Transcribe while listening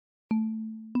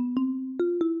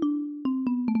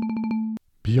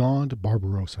Beyond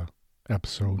Barbarossa,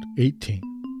 Episode 18.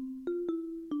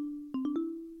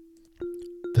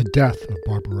 The Death of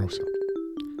Barbarossa.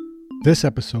 This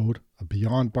episode of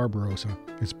Beyond Barbarossa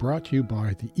is brought to you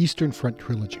by the Eastern Front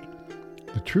Trilogy,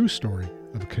 the true story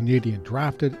of a Canadian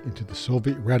drafted into the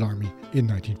Soviet Red Army in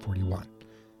 1941,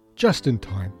 just in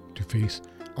time to face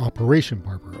Operation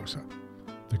Barbarossa,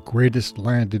 the greatest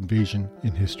land invasion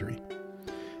in history.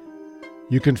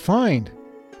 You can find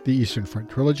the Eastern Front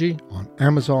Trilogy on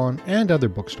Amazon and other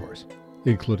bookstores,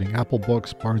 including Apple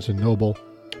Books, Barnes & Noble,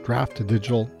 Draft to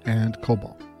Digital, and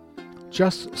Kobo.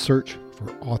 Just search for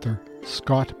author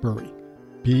Scott Bury,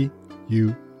 Bury.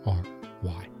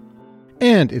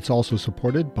 And it's also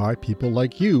supported by people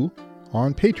like you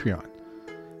on Patreon.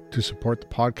 To support the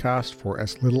podcast for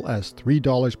as little as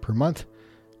 $3 per month,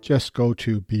 just go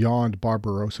to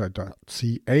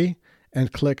beyondbarbarossa.ca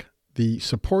and click the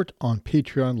Support on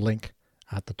Patreon link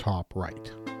at the top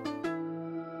right.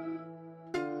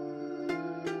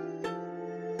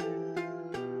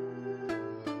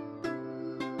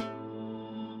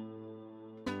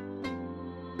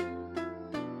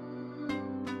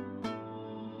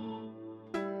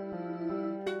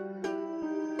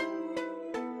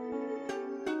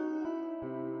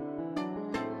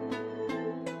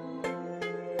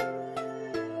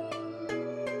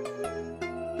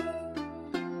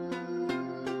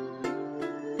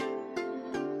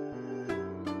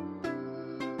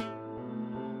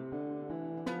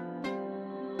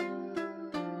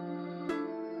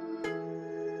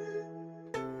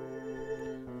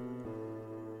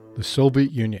 The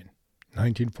Soviet Union,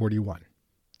 1941.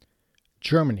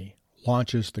 Germany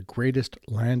launches the greatest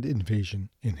land invasion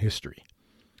in history.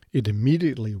 It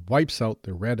immediately wipes out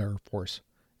the Red Air Force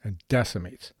and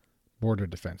decimates border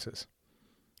defenses.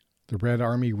 The Red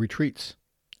Army retreats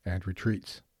and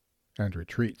retreats and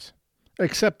retreats,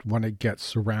 except when it gets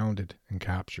surrounded and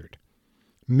captured.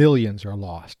 Millions are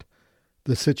lost.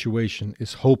 The situation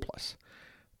is hopeless.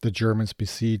 The Germans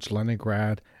besiege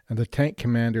Leningrad, and the tank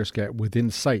commanders get within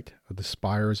sight of the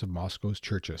spires of Moscow's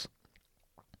churches.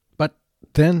 But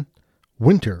then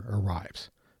winter arrives,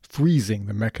 freezing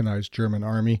the mechanized German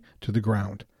army to the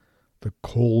ground. The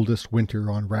coldest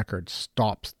winter on record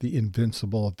stops the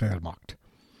invincible Wehrmacht.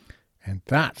 And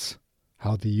that's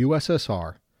how the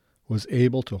USSR was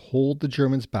able to hold the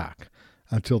Germans back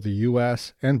until the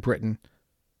US and Britain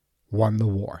won the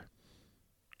war.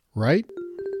 Right?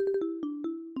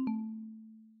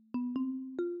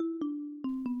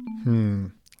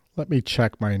 Let me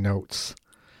check my notes.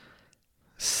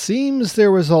 Seems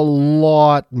there was a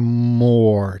lot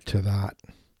more to that.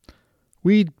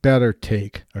 We'd better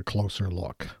take a closer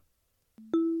look.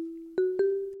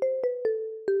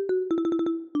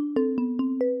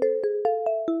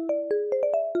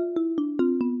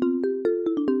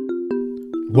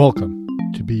 Welcome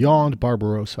to Beyond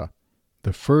Barbarossa,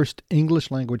 the first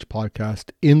English language podcast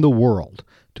in the world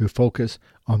to focus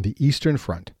on the Eastern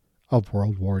Front of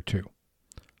World War II.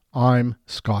 I'm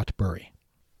Scott Bury.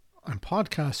 I'm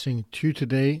podcasting to you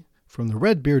today from the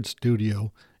Redbeard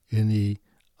studio in the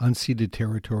unceded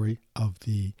territory of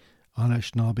the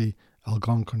Anishinaabe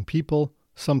Algonquin people,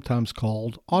 sometimes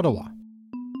called Ottawa.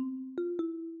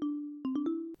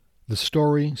 The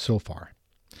story so far.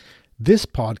 This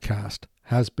podcast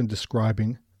has been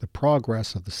describing the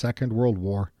progress of the Second World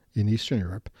War in Eastern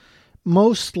Europe,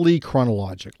 mostly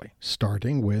chronologically,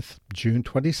 starting with June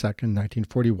 22nd,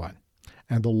 1941,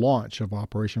 and the launch of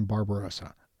Operation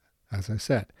Barbarossa, as I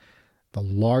said, the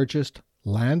largest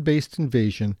land-based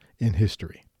invasion in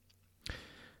history.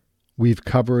 We've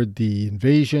covered the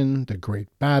invasion, the great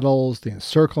battles, the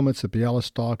encirclements of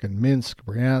Bialystok and Minsk,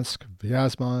 Bryansk,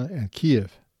 Vyazma, and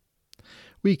Kiev.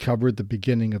 We covered the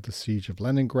beginning of the siege of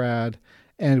Leningrad,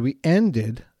 and we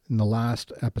ended in the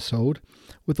last episode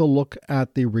with a look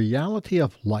at the reality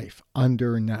of life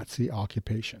under Nazi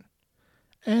occupation,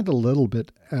 and a little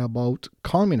bit about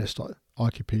communist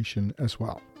occupation as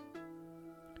well.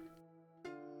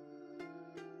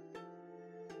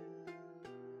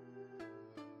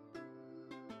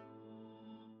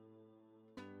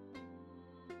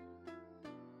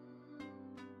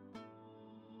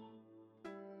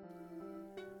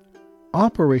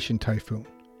 Operation Typhoon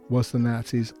was the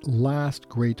Nazis' last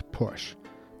great push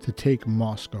to take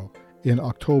Moscow in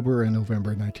October and November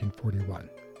 1941.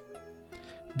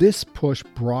 This push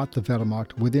brought the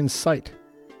Wehrmacht within sight,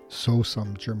 so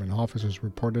some German officers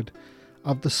reported,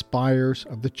 of the spires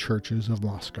of the churches of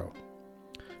Moscow.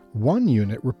 One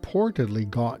unit reportedly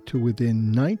got to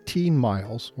within 19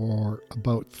 miles, or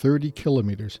about 30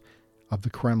 kilometers, of the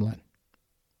Kremlin.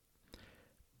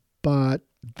 But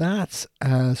that's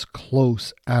as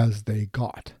close as they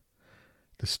got.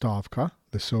 The Stavka,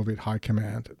 the Soviet High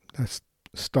Command, that's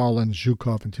Stalin,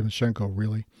 Zhukov, and Timoshenko,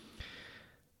 really,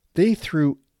 they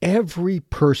threw every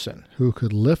person who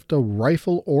could lift a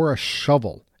rifle or a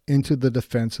shovel into the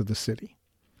defense of the city.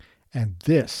 And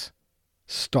this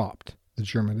stopped the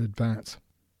German advance.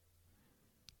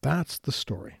 That's the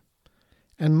story.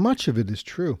 And much of it is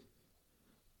true.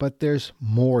 But there's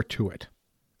more to it,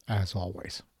 as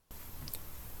always.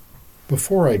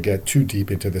 Before I get too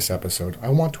deep into this episode, I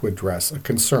want to address a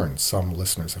concern some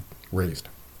listeners have raised.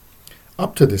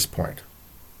 Up to this point,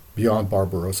 Beyond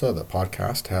Barbarossa, the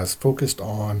podcast, has focused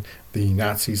on the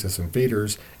Nazis as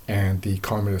invaders and the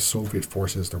Communist Soviet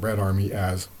forces, the Red Army,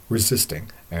 as resisting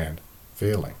and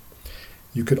failing.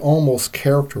 You could almost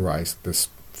characterize this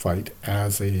fight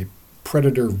as a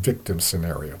predator-victim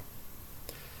scenario.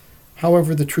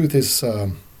 However, the truth is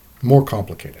more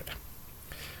complicated.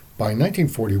 By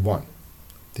 1941,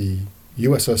 the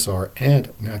USSR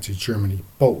and Nazi Germany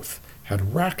both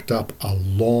had racked up a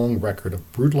long record of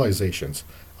brutalizations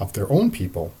of their own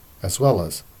people as well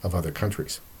as of other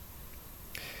countries.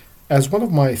 As one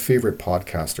of my favorite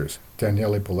podcasters,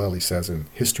 Daniele Bolelli, says in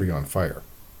History on Fire,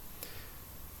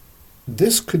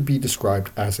 this could be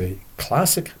described as a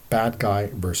classic bad guy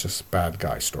versus bad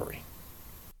guy story.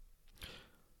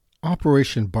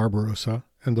 Operation Barbarossa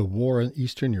and the war in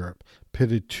Eastern Europe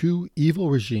pitted two evil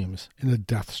regimes in a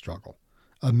death struggle,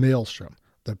 a maelstrom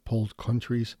that pulled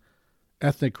countries,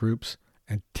 ethnic groups,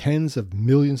 and tens of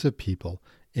millions of people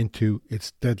into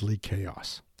its deadly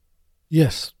chaos.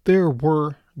 Yes, there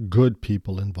were good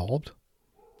people involved.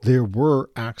 There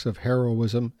were acts of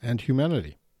heroism and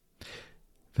humanity.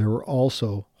 There were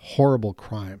also horrible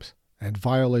crimes and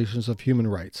violations of human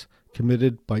rights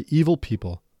committed by evil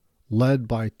people led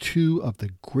by two of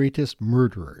the greatest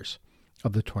murderers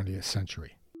of the 20th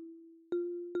century.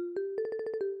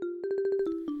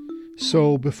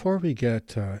 So before we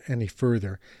get any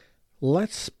further,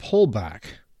 let's pull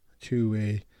back to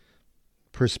a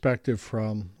perspective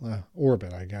from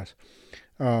orbit, I guess,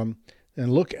 and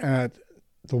look at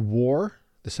the war,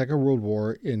 the Second World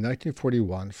War in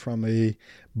 1941 from a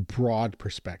broad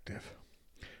perspective.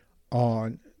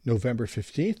 On November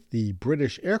 15th, the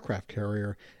British aircraft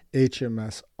carrier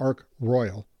HMS Ark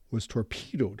Royal was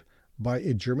torpedoed by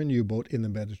a German U-boat in the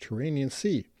Mediterranean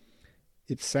Sea.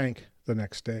 It sank the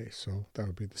next day, so that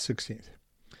would be the 16th.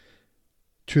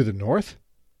 To the north,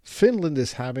 Finland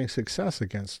is having success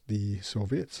against the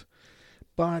Soviets.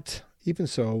 But even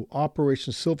so,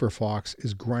 Operation Silver Fox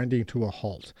is grinding to a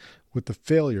halt with the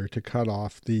failure to cut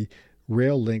off the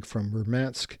rail link from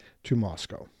Murmansk to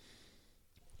Moscow.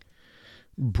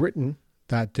 Britain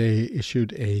that day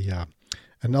issued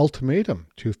an ultimatum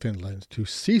to Finland to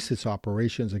cease its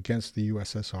operations against the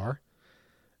USSR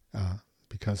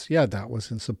because, that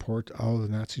was in support of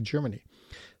Nazi Germany.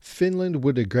 Finland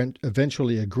would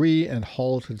eventually agree and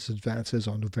halt its advances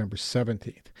on November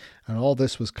 17th. And all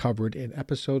this was covered in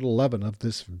episode 11 of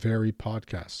this very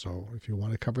podcast. So if you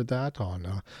want to cover that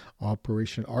on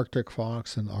Operation Arctic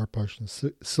Fox and Operation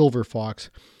Silver Fox,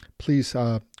 please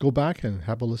go back and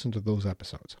have a listen to those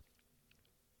episodes.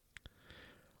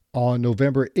 On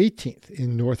November 18th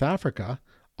in North Africa,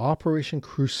 Operation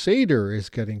Crusader is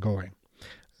getting going.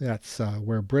 That's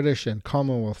where British and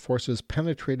Commonwealth forces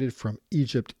penetrated from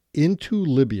Egypt into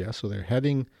Libya, so they're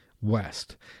heading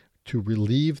west to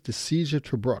relieve the siege of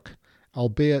Tobruk,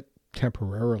 albeit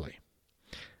temporarily.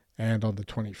 And on the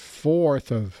 24th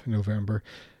of November,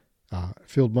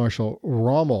 Field Marshal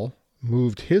Rommel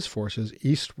moved his forces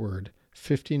eastward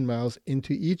 15 miles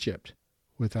into Egypt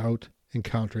without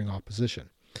encountering opposition.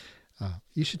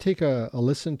 You should take a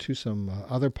listen to some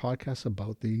other podcasts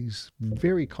about these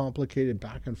very complicated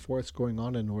back and forths going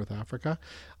on in North Africa.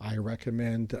 I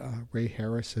recommend Ray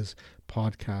Harris's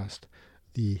podcast,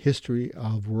 The History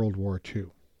of World War II.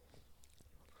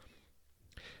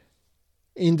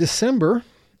 In December,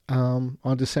 on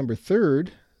December 3rd,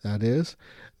 that is,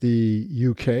 the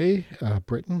UK,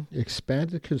 Britain,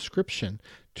 expanded conscription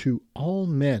to all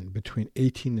men between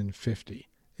 18 and 50.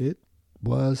 It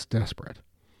was desperate.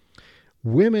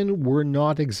 Women were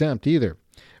not exempt either.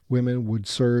 Women would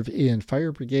serve in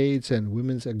fire brigades and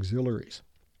women's auxiliaries.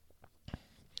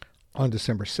 On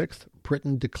December 6th,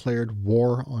 Britain declared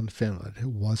war on Finland. It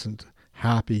wasn't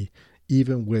happy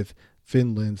even with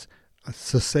Finland's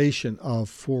cessation of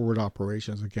forward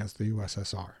operations against the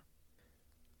USSR.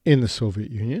 In the Soviet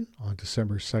Union, on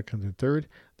December 2nd and 3rd,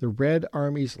 the Red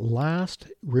Army's last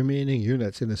remaining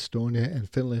units in Estonia and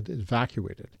Finland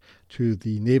evacuated to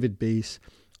the naval base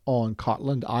on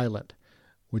Gotland Island,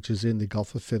 which is in the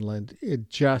Gulf of Finland,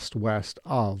 just west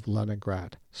of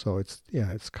Leningrad. So it's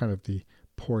kind of the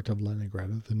port of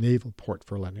Leningrad, the naval port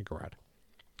for Leningrad.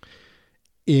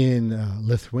 In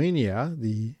Lithuania,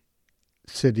 the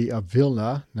city of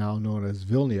Vilna, now known as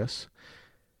Vilnius,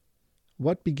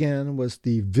 what began was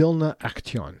the Vilna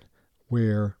Action,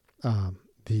 where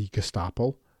the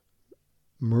Gestapo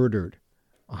murdered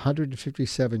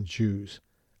 157 Jews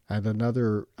and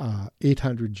another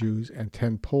 800 Jews and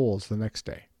 10 Poles the next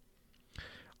day.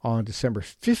 On December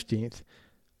 15th,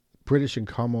 British and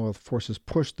Commonwealth forces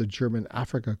pushed the German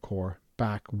Afrika Korps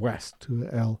back west to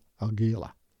El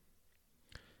Agila.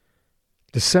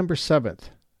 December 7th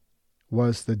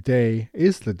is the day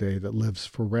that lives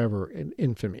forever in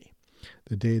infamy,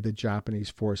 the day that Japanese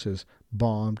forces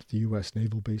bombed the U.S.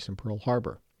 naval base in Pearl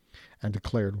Harbor and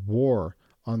declared war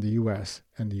on the U.S.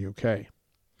 and the U.K.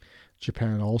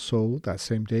 Japan also, that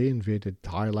same day, invaded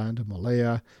Thailand and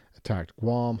Malaya, attacked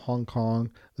Guam, Hong Kong,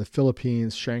 the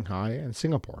Philippines, Shanghai, and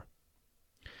Singapore.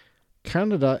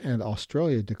 Canada and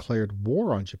Australia declared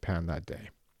war on Japan that day,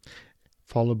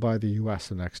 followed by the U.S.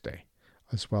 the next day,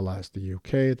 as well as the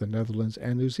UK, the Netherlands,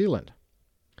 and New Zealand.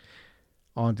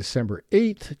 On December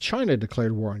 8th, China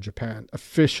declared war on Japan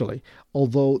officially,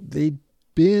 although they'd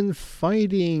been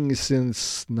fighting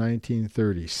since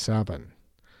 1937.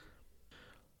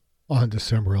 On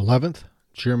December 11th,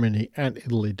 Germany and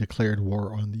Italy declared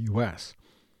war on the U.S.,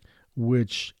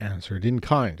 which answered in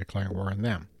kind, declaring war on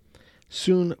them.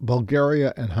 Soon,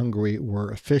 Bulgaria and Hungary were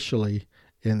officially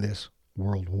in this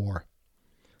world war.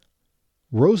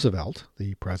 Roosevelt,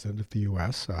 the president of the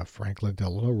U.S., Franklin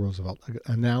Delano Roosevelt,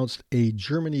 announced a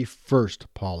Germany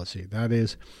first policy. That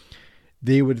is,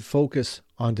 they would focus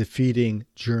on defeating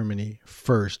Germany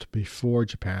first before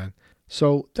Japan.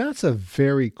 So that's a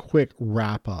very quick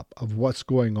wrap-up of what's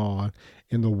going on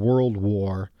in the World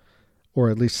War, or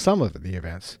at least some of the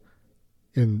events,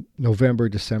 in November,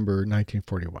 December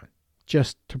 1941,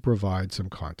 just to provide some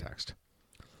context.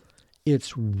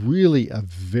 It's really a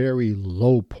very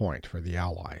low point for the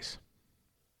Allies.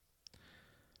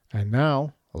 And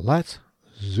now, let's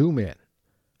zoom in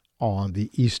on the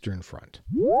Eastern Front.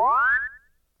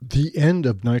 The end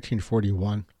of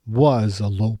 1941 was a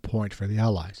low point for the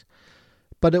Allies,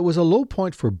 but it was a low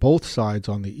point for both sides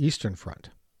on the Eastern Front.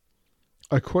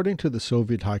 According to the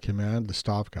Soviet High Command, the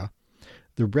Stavka,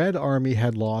 the Red Army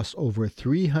had lost over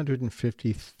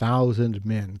 350,000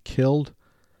 men killed,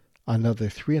 another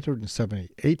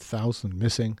 378,000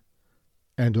 missing,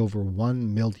 and over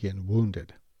 1 million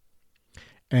wounded.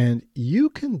 And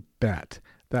you can bet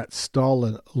that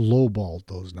Stalin lowballed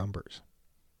those numbers.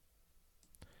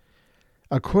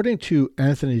 According to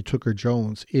Anthony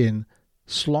Tooker-Jones in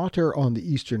Slaughter on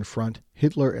the Eastern Front,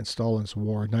 Hitler and Stalin's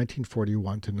War,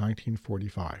 1941 to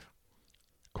 1945,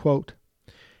 quote,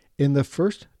 in the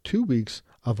first 2 weeks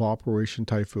of Operation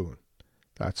Typhoon,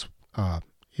 that's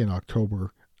in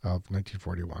October of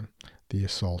 1941, the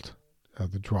assault,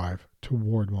 the drive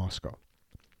toward Moscow.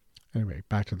 Anyway,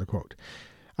 back to the quote.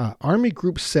 Army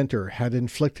Group Center had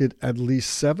inflicted at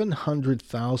least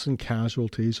 700,000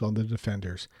 casualties on the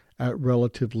defenders at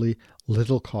relatively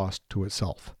little cost to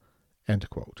itself. End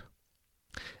quote.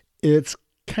 It's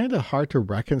kind of hard to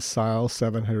reconcile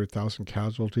 700,000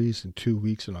 casualties in 2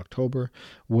 weeks in October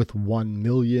with 1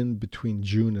 million between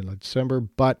June and December,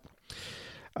 but,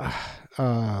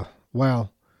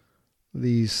 well,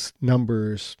 these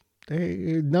numbers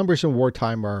in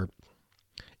wartime are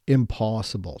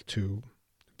impossible to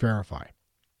verify.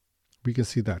 We can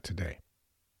see that today.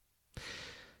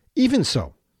 Even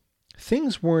so,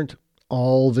 things weren't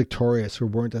all victorious, or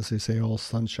weren't, as they say, all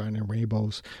sunshine and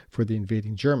rainbows for the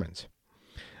invading Germans.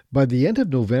 By the end of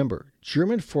November,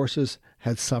 German forces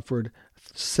had suffered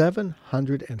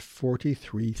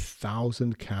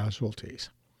 743,000 casualties.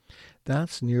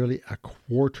 That's nearly a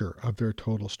quarter of their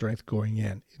total strength going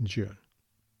in June.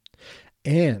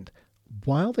 And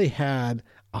while they had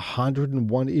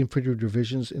 101 infantry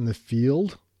divisions in the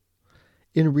field,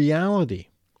 in reality,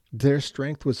 their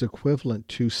strength was equivalent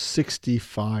to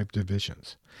 65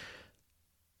 divisions.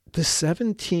 The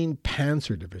 17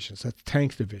 panzer divisions, that's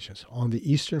tank divisions, on the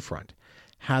Eastern Front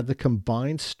had the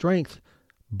combined strength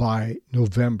by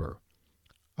November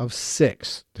of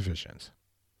 6 divisions,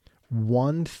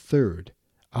 1/3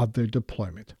 of their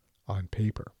deployment on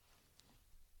paper.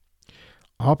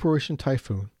 Operation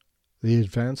Typhoon, the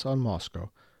advance on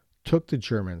Moscow, took the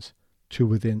Germans to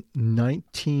within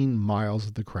 19 miles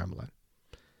of the Kremlin.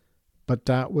 But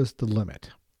that was the limit.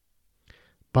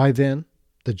 By then,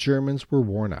 the Germans were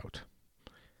worn out.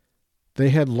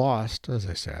 They had lost, as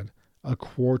I said, a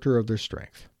quarter of their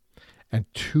strength and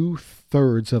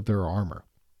 2/3 of their armor.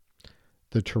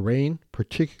 The terrain,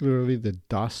 particularly the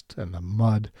dust and the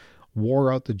mud,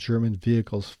 wore out the German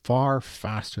vehicles far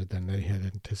faster than they had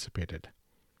anticipated.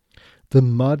 The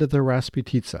mud of the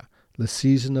Rasputitsa the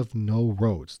season of no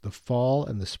roads, the fall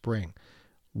and the spring,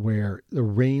 where the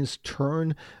rains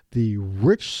turn the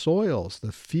rich soils,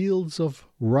 the fields of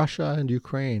Russia and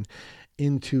Ukraine,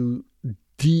 into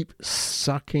deep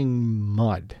sucking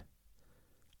mud,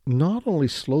 not only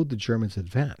slowed the Germans'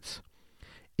 advance,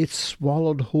 it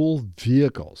swallowed whole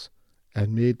vehicles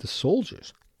and made the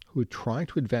soldiers who were trying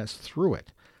to advance through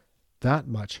it that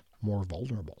much more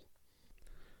vulnerable.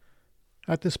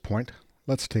 At this point,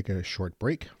 let's take a short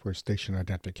break for station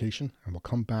identification, and we'll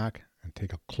come back and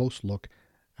take a close look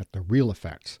at the real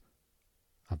effects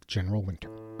of General Winter.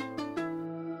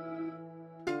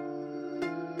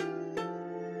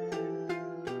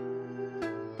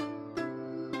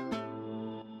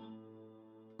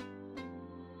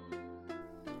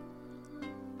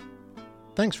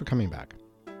 Thanks for coming back.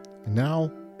 And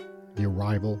now, the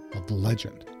arrival of the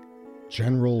legend,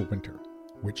 General Winter,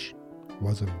 which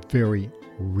was a very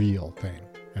real thing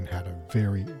and had a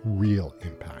very real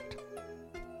impact.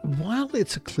 While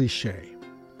it's a cliche,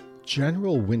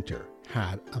 General Winter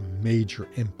had a major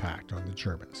impact on the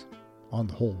Germans, on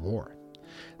the whole war.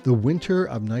 The winter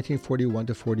of 1941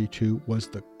 to 42 was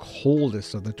the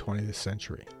coldest of the 20th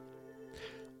century.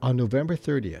 On November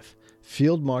 30th,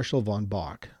 Field Marshal von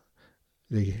Bock,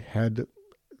 the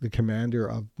commander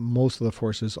of most of the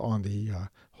forces on the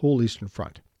whole Eastern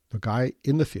Front, the guy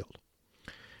in the field,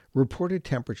 reported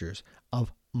temperatures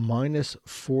of minus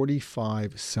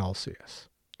 45 Celsius.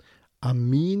 A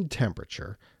mean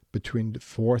temperature between the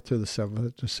 4th to the 7th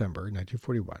of December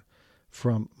 1941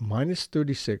 from minus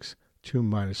 36 to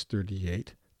minus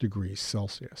 38 degrees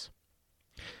Celsius.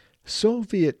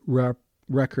 Soviet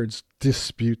records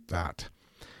dispute that.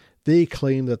 They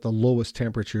claim that the lowest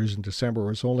temperatures in December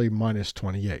was only minus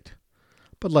 28.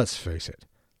 But let's face it,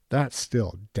 that's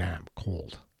still damn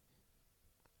cold.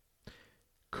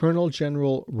 Colonel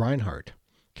General Reinhardt,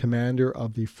 commander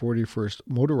of the 41st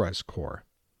Motorized Corps,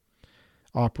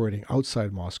 operating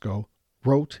outside Moscow,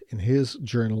 wrote in his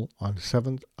journal on the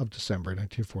 7th of December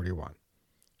 1941,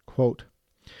 quote,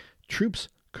 "Troops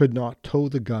could not tow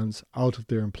the guns out of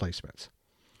their emplacements.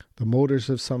 The motors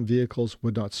of some vehicles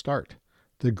would not start.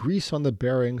 The grease on the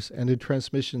bearings and in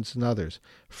transmissions and others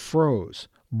froze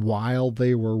while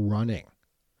they were running.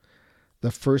 The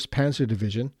 1st Panzer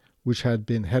Division, which had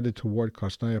been headed toward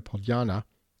Krasnaya Polyana,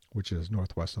 which is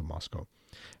northwest of Moscow,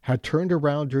 had turned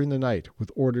around during the night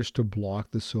with orders to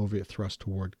block the Soviet thrust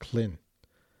toward Klin.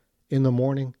 In the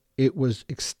morning, it was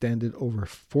extended over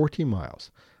 40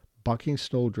 miles, bucking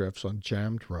snowdrifts on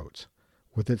jammed roads,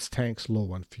 with its tanks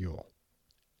low on fuel."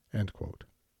 End quote.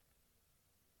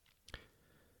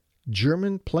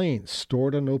 German planes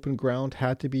stored on open ground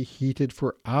had to be heated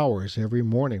for hours every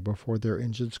morning before their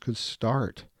engines could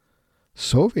start.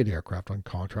 Soviet aircraft, on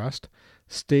contrast,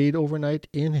 stayed overnight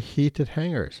in heated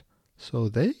hangars, so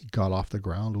they got off the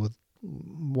ground with,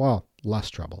 well, less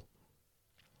trouble.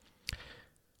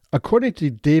 According to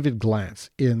David Glantz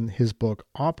in his book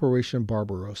Operation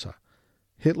Barbarossa,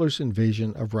 Hitler's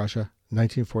Invasion of Russia,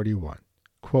 1941,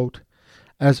 quote,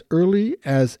 "As early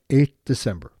as 8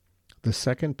 December, the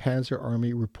 2nd Panzer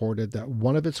Army reported that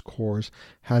one of its corps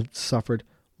had suffered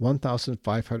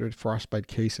 1,500 frostbite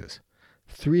cases,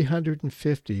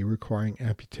 350 requiring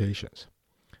amputations.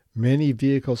 Many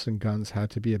vehicles and guns had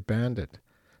to be abandoned.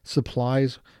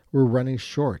 Supplies were running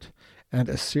short, and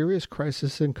a serious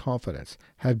crisis in confidence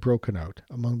had broken out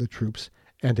among the troops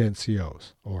and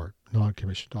NCOs, or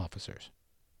non-commissioned officers.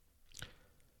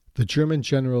 The German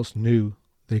generals knew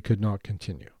they could not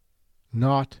continue,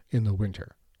 not in the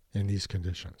winter, in these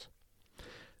conditions.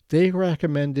 They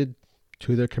recommended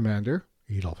to their commander,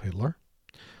 Adolf Hitler,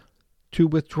 to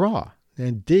withdraw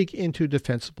and dig into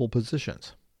defensible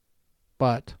positions.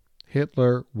 But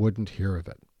Hitler wouldn't hear of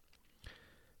it.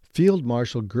 Field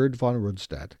Marshal Gerd von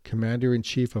Rundstedt,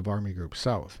 Commander-in-Chief of Army Group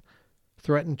South,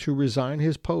 threatened to resign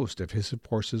his post if his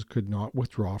forces could not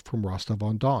withdraw from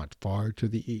Rostov-on-Don, far to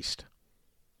the east.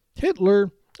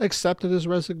 Hitler accepted his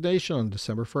resignation on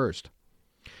December 1st,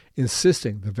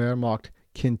 insisting the Wehrmacht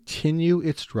continue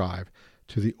its drive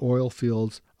to the oil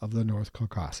fields of the North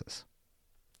Caucasus.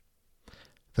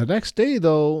 The next day,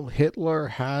 though, Hitler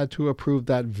had to approve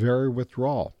that very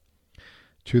withdrawal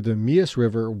to the Mias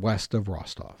River west of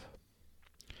Rostov.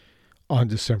 On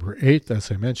December 8th,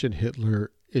 as I mentioned,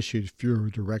 Hitler issued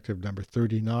Führer Directive number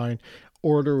 39,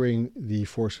 ordering the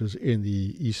forces in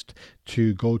the east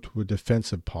to go to a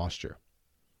defensive posture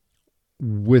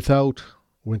without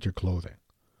winter clothing.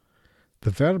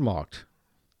 The Wehrmacht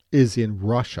is in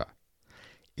Russia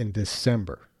in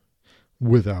December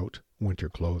without winter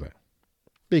clothing,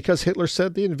 because Hitler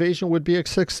said the invasion would be a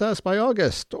success by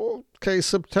August. Okay,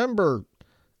 September.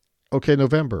 Okay,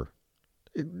 November.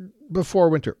 before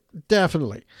winter,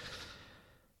 definitely.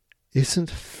 Isn't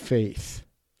faith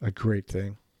a great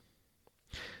thing?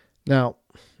 Now,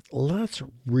 let's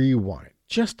rewind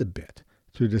just a bit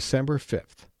to December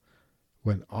 5th,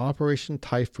 when Operation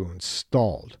Typhoon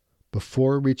stalled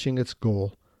before reaching its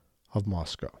goal of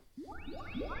Moscow.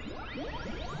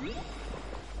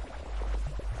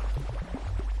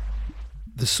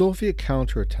 The Soviet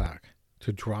counterattack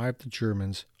to drive the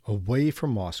Germans away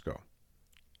from Moscow,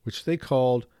 which they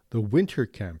called the Winter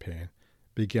Campaign,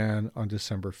 began on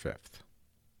December 5th.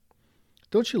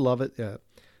 Don't you love it?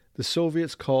 The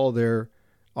Soviets call their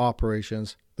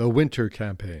operations the Winter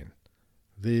Campaign,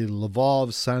 the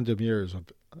Lvov-Sandomierz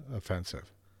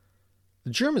offensive. The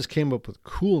Germans came up with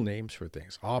cool names for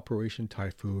things: Operation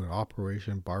Typhoon,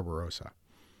 Operation Barbarossa.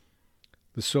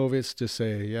 The Soviets just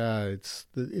say, yeah, it's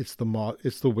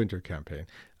the Winter Campaign.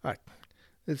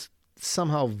 It's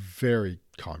somehow very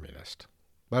communist.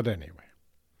 But anyway,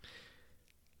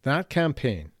 that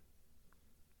campaign,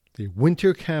 the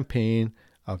Winter Campaign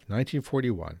of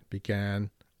 1941, began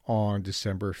on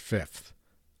December 5th,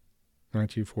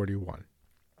 1941.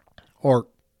 Or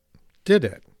did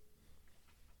it?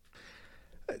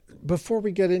 Before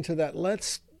we get into that,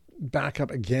 let's back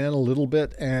up again a little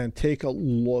bit and take a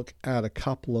look at a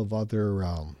couple of other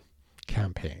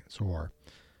campaigns or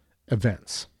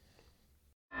events.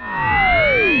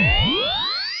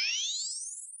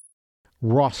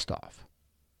 Rostov,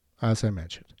 as I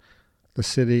mentioned, the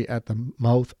city at the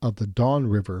mouth of the Don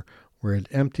River, where it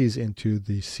empties into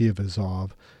the Sea of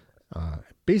Azov,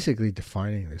 basically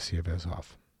defining the Sea of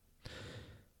Azov.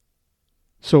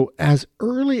 So as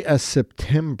early as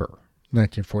September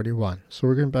 1941, so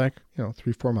we're going back,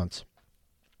 3-4 months,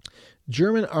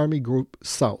 German Army Group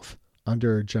South,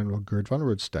 under General Gerd von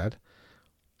Rundstedt,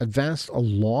 advanced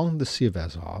along the Sea of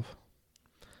Azov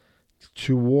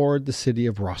toward the city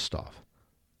of Rostov.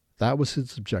 That was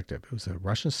its objective. It was a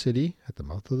Russian city at the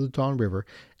mouth of the Don River,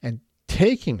 and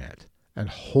taking it and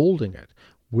holding it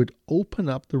would open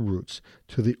up the routes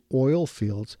to the oil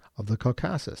fields of the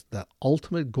Caucasus. The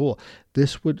ultimate goal.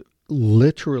 This would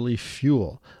literally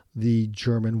fuel the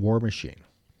German war machine.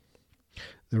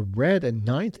 The Red and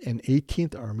 9th and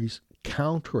 18th Armies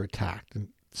counterattacked in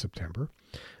September,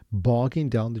 bogging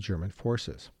down the German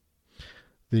forces.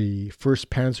 The 1st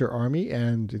Panzer Army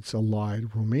and its allied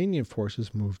Romanian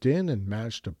forces moved in and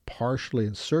managed to partially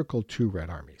encircle 2 Red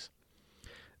armies.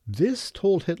 This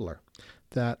told Hitler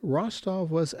that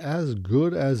Rostov was as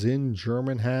good as in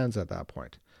German hands at that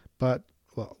point. But,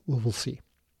 well, we'll see.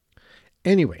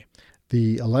 Anyway,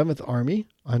 the 11th Army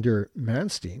under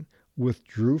Manstein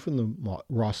withdrew from the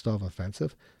Rostov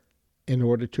offensive in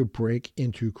order to break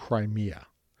into Crimea,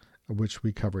 which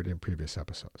we covered in previous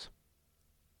episodes.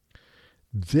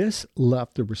 This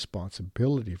left the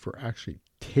responsibility for actually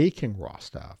taking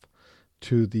Rostov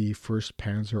to the 1st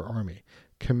Panzer Army,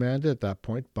 commanded at that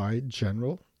point by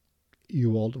General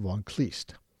Ewald von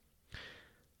Kleist.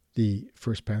 The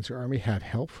 1st Panzer Army had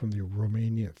help from the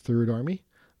Romanian 3rd Army,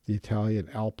 the Italian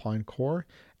Alpine Corps,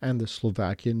 and the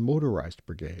Slovakian Motorized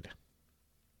Brigade.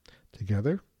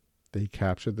 Together, they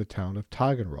captured the town of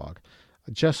Taganrog,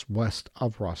 just west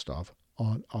of Rostov,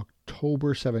 on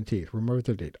October 17th. Remember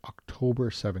the date,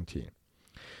 October 17th.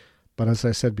 But as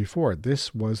I said before,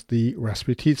 this was the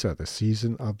Rasputitsa, the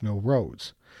season of no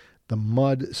roads. The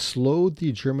mud slowed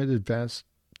the German advance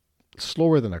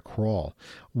slower than a crawl.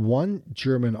 One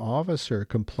German officer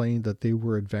complained that they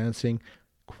were advancing,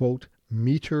 quote,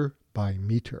 meter by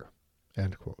meter,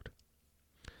 end quote.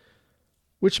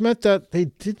 Which meant that they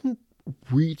didn't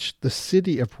reach the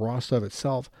city of Rostov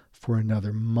itself for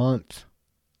another month.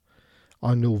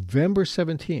 On November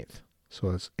 17th, so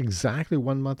it's exactly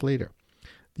 1 month later,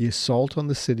 the assault on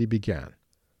the city began.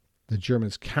 The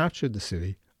Germans captured the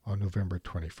city on November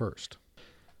 21st.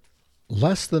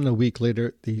 Less than a week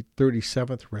later, the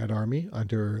 37th Red Army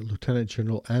under Lieutenant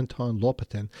General Anton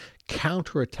Lopatin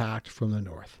counterattacked from the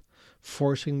north,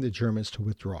 forcing the Germans to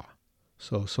withdraw.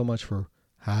 So much for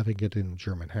having it in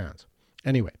German hands.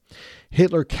 Anyway,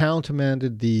 Hitler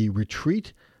countermanded the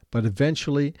retreat, but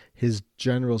eventually his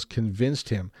generals convinced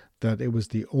him that it was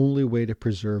the only way to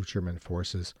preserve German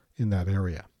forces in that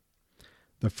area.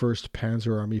 The 1st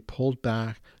Panzer Army pulled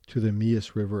back to the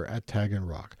Mias River at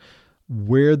Taganrog,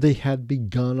 where they had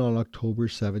begun on October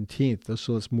 17th,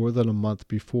 so it's more than a month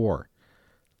before.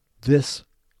 This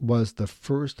was the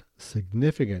first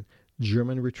significant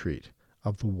German retreat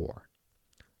of the war,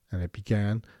 and it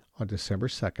began on December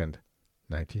 2nd,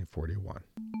 1941.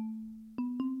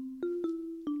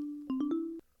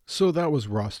 So that was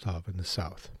Rostov in the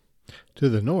south. To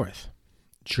the north,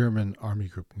 German Army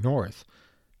Group North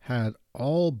had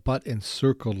all but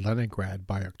encircled Leningrad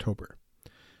by October,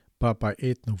 but by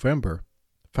 8th November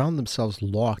found themselves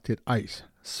locked in ice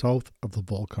south of the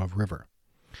Volkhov River.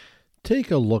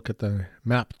 Take a look at the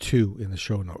map 2 in the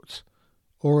show notes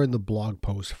or in the blog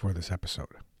post for this episode.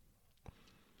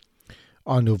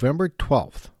 On November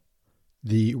 12th,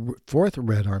 the 4th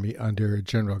Red Army under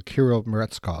General Kirill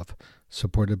Merezkov,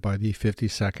 supported by the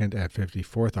 52nd and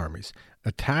 54th Armies,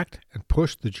 attacked and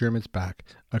pushed the Germans back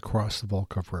across the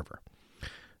Volkhov River.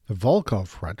 The Volkhov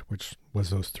Front, which was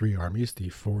those three armies, the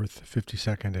 4th,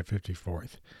 52nd, and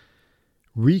 54th,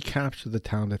 recaptured the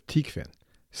town of Tikhvin,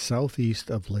 southeast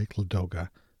of Lake Ladoga,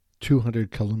 200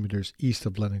 kilometers east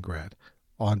of Leningrad,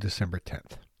 on December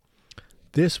 10th.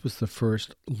 This was the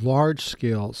first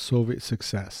large-scale Soviet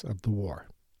success of the war.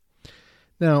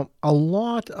 Now, a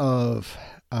lot of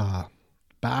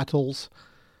battles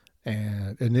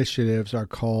and initiatives are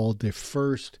called the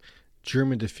first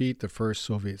German defeat, the first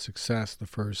Soviet success, the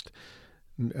first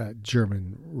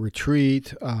German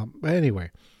retreat.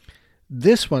 Anyway,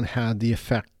 this one had the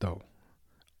effect, though,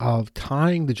 of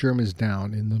tying the Germans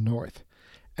down in the north,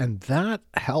 and that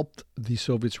helped the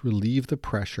Soviets relieve the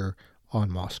pressure on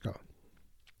Moscow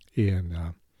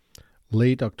in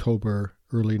late October,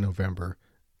 early November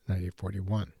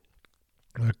 1941,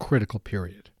 a critical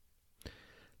period.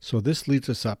 So this leads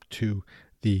us up to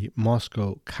the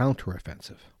Moscow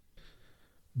counteroffensive.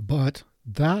 But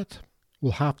that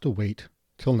will have to wait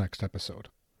till next episode.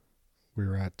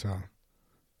 We're at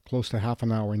close to half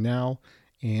an hour now,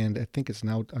 and I think it's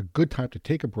now a good time to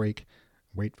take a break,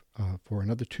 wait for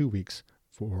another 2 weeks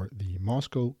for the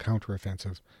Moscow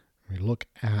counteroffensive. We look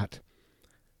at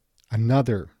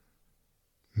another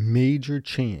major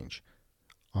change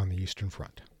on the Eastern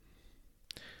Front.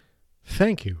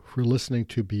 Thank you for listening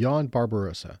to Beyond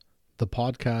Barbarossa, the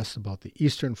podcast about the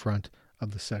Eastern Front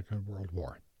of the Second World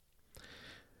War.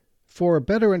 For a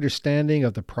better understanding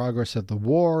of the progress of the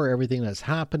war, everything that's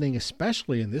happening,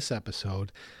 especially in this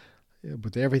episode,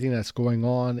 with everything that's going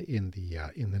on in the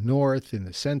north, in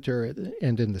the center,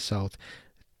 and in the south,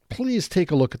 please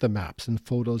take a look at the maps and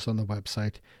photos on the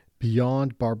website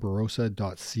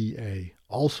beyondbarbarossa.ca.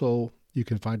 Also, you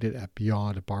can find it at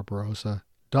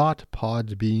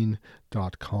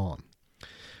beyondbarbarossa.podbean.com.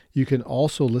 You can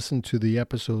also listen to the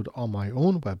episode on my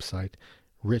own website,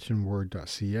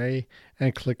 writtenword.ca,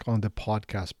 and click on the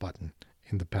podcast button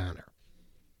in the banner.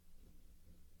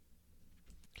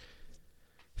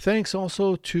 Thanks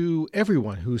also to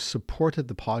everyone who's supported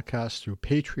the podcast through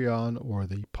Patreon or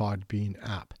the Podbean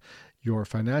app. Your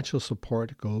financial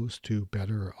support goes to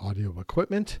better audio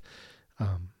equipment,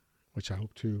 which I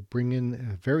hope to bring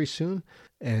in very soon,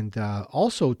 and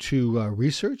also to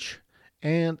research,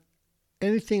 and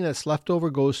anything that's left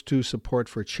over goes to support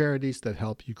for charities that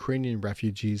help Ukrainian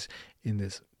refugees in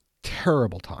this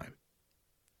terrible time.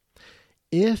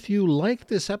 If you like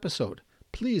this episode,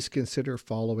 please consider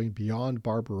following Beyond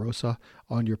Barbarossa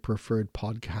on your preferred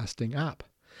podcasting app.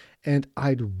 And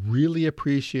I'd really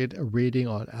appreciate a rating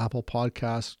on Apple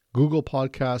Podcasts, Google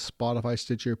Podcasts, Spotify,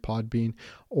 Stitcher, Podbean,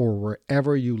 or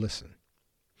wherever you listen.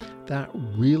 That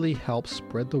really helps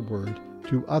spread the word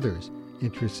to others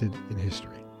interested in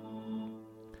history.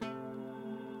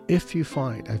 If you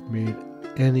find I've made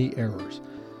any errors,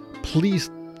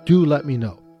 please do let me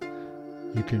know.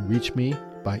 You can reach me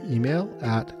by email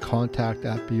at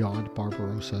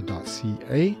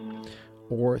contact@beyondbarbarossa.ca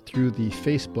or through the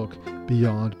Facebook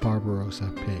Beyond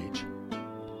Barbarossa page.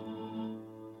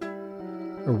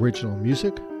 Original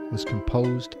music was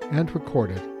composed and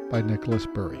recorded by Nicholas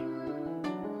Burry.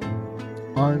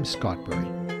 I'm Scott Burry.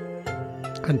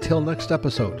 Until next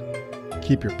episode,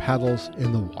 keep your paddles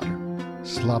in the water.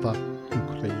 Slava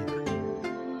Ukraini.